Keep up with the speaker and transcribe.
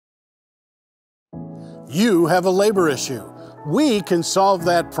You have a labor issue. We can solve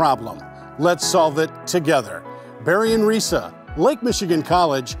that problem. Let's solve it together. Berrien RESA, Lake Michigan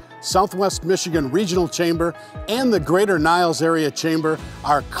College, Southwest Michigan Regional Chamber, and the Greater Niles Area Chamber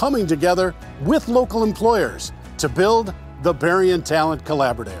are coming together with local employers to build the Berrien Talent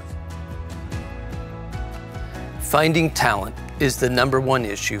Collaborative. Finding talent is the #1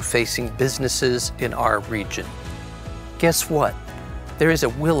 issue facing businesses in our region. Guess what? There is a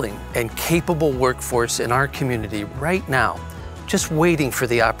willing and capable workforce in our community right now, just waiting for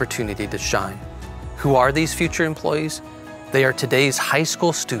the opportunity to shine. Who are these future employees? They are today's high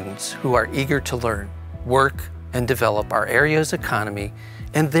school students who are eager to learn, work, and develop our area's economy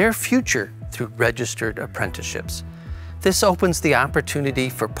and their future through registered apprenticeships. This opens the opportunity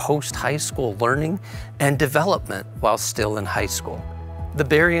for post-high school learning and development while still in high school. The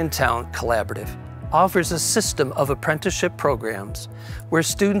Berrien Talent Collaborative offers a system of apprenticeship programs where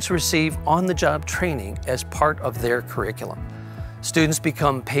students receive on-the-job training as part of their curriculum. Students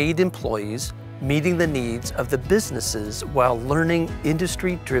become paid employees, meeting the needs of the businesses while learning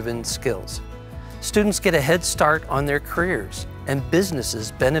industry-driven skills. Students get a head start on their careers, and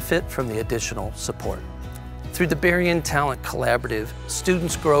businesses benefit from the additional support. Through the Berrien Talent Collaborative,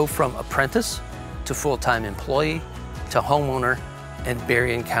 students grow from apprentice to full-time employee to homeowner and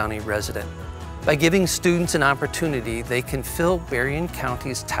Berrien County resident. By giving students an opportunity, they can fill Berrien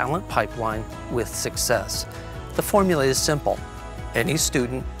County's talent pipeline with success. The formula is simple: any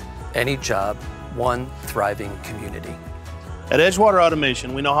student, any job, one thriving community. At Edgewater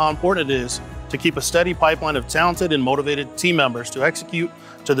Automation, we know how important it is to keep a steady pipeline of talented and motivated team members to execute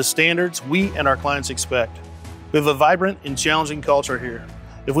to the standards we and our clients expect. We have a vibrant and challenging culture here.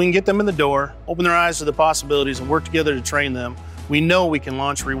 If we can get them in the door, open their eyes to the possibilities, and work together to train them, we know we can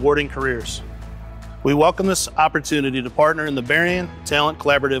launch rewarding careers. We welcome this opportunity to partner in the Berrien Talent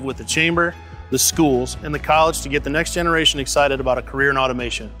Collaborative with the Chamber, the schools, and the college to get the next generation excited about a career in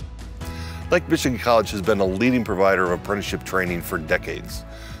automation. Lake Michigan College has been a leading provider of apprenticeship training for decades.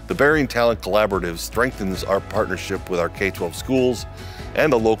 The Berrien Talent Collaborative strengthens our partnership with our K-12 schools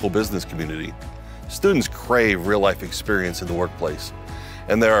and the local business community. Students crave real-life experience in the workplace,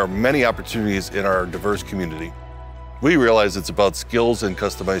 and there are many opportunities in our diverse community. We realize it's about skills and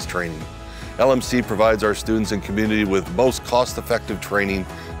customized training. LMC provides our students and community with most cost-effective training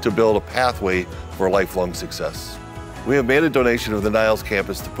to build a pathway for lifelong success. We have made a donation of the Niles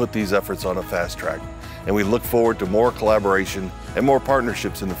campus to put these efforts on a fast track, and we look forward to more collaboration and more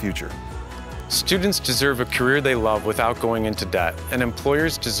partnerships in the future. Students deserve a career they love without going into debt, and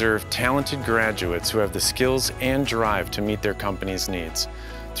employers deserve talented graduates who have the skills and drive to meet their company's needs.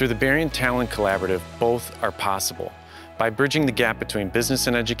 Through the Berrien Talent Collaborative, both are possible. By bridging the gap between business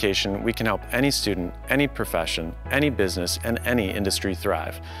and education, we can help any student, any profession, any business, and any industry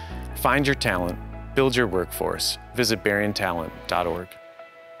thrive. Find your talent, build your workforce. Visit berrientalent.org.